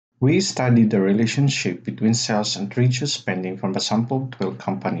We studied the relationship between sales and trade spending from a sample of 12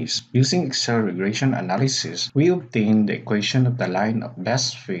 companies. Using Excel regression analysis, we obtained the equation of the line of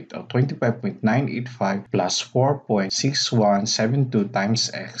best fit of 25.985 plus 4.6172 times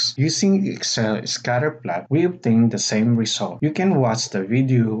x. Using Excel scatter plot, we obtained the same result. You can watch the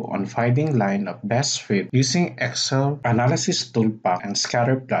video on finding line of best fit using Excel analysis toolpath and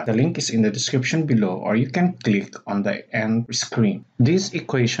scatter plot. The link is in the description below, or you can click on the end screen. This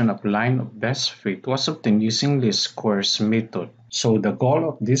equation of line of best fit was obtained using least squares method. So the goal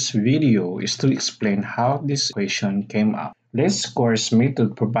of this video is to explain how this equation came up. Least squares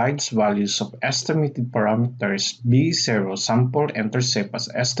method provides values of estimated parameters B0 sample intercept as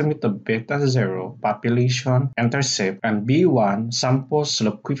estimate of beta 0 population intercept and B1 sample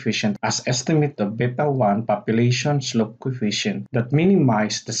slope coefficient as estimate of beta 1 population slope coefficient that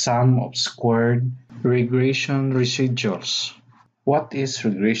minimize the sum of squared regression residuals. What is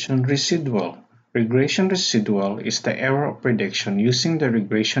regression residual? Regression residual is the error of prediction using the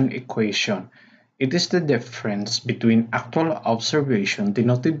regression equation. It is the difference between actual observation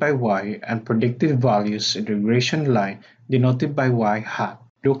denoted by y and predicted values in regression line denoted by y hat.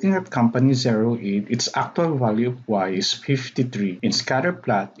 Looking at company 08, its actual value of y is 53. In scatter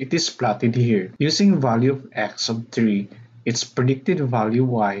plot, it is plotted here. Using value of x of 3, its predicted value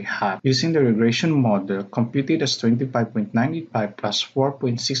y hat using the regression model computed as 25.985 plus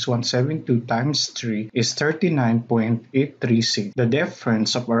 4.6172 times 3 is 39.836. The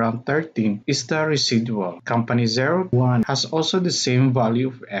difference of around 13 is the residual. Company 01 has also the same value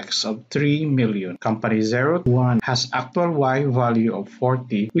of x of 3 million. Company 01 has actual y value of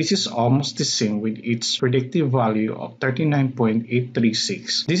 40, which is almost the same with its predictive value of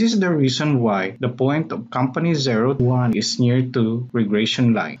 39.836. This is the reason why the point of company 01 is near to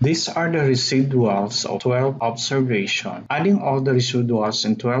regression line. These are the residuals of 12 observation. Adding all the residuals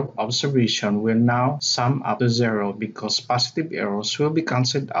in 12 observation will now sum up to 0 because positive errors will be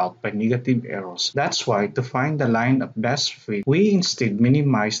cancelled out by negative errors. That's why to find the line of best fit, we instead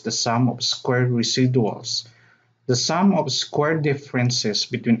minimize the sum of squared residuals. The sum of square differences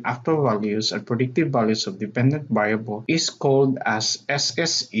between actual values and predicted values of dependent variable is called as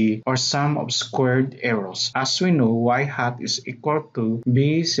SSE or sum of squared errors. As we know, y hat is equal to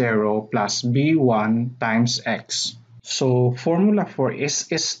b0 plus b1 times x. So formula for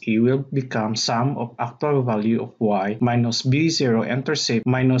SSE will become sum of actual value of y minus b0 intercept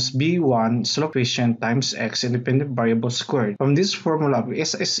minus b1 slope coefficient times x independent variable squared. From this formula of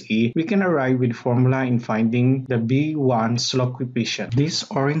SSE, we can arrive with formula in finding the b1 slope coefficient. This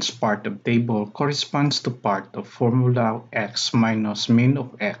orange part of table corresponds to part of formula x minus mean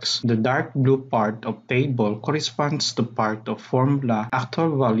of x. The dark blue part of table corresponds to part of formula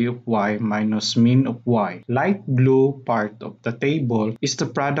actual value of y minus mean of y. Light blue part of the table is the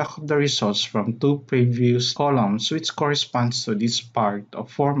product of the results from two previous columns, which corresponds to this part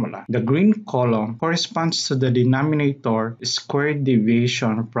of formula. The green column corresponds to the denominator squared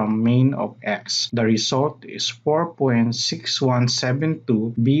deviation from mean of x. The result is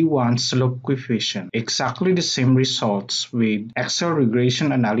 4.6172 b1 slope coefficient. Exactly the same results with Excel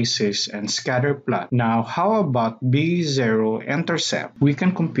regression analysis and scatter plot. Now, how about b0 intercept? We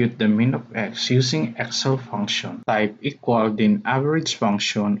can compute the mean of x using Excel function. Type equal, then average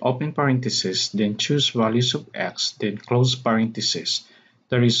function, open parenthesis, then choose values of x, then close parenthesis.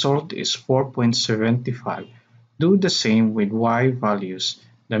 The result is 4.75. Do the same with y values.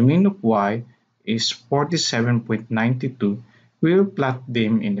 The mean of y is 47.92. We will plot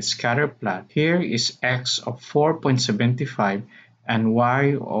them in the scatter plot. Here is x of 4.75 and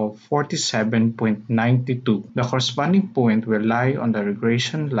y of 47.92. The corresponding point will lie on the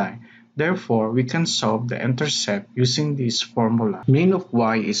regression line. Therefore, we can solve the intercept using this formula. Mean of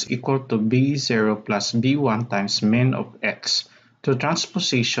y is equal to b0 plus b1 times mean of x. To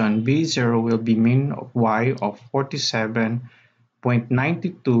transposition, b0 will be mean of y of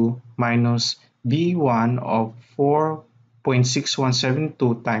 47.92 minus b1 of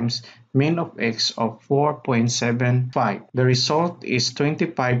 4.6172 times mean of x of 4.75. The result is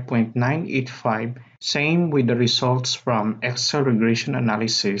 25.985. Same with the results from Excel regression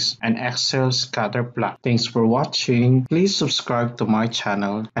analysis and Excel scatter plot. Thanks for watching. Please subscribe to my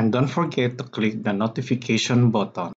channel and don't forget to click the notification button.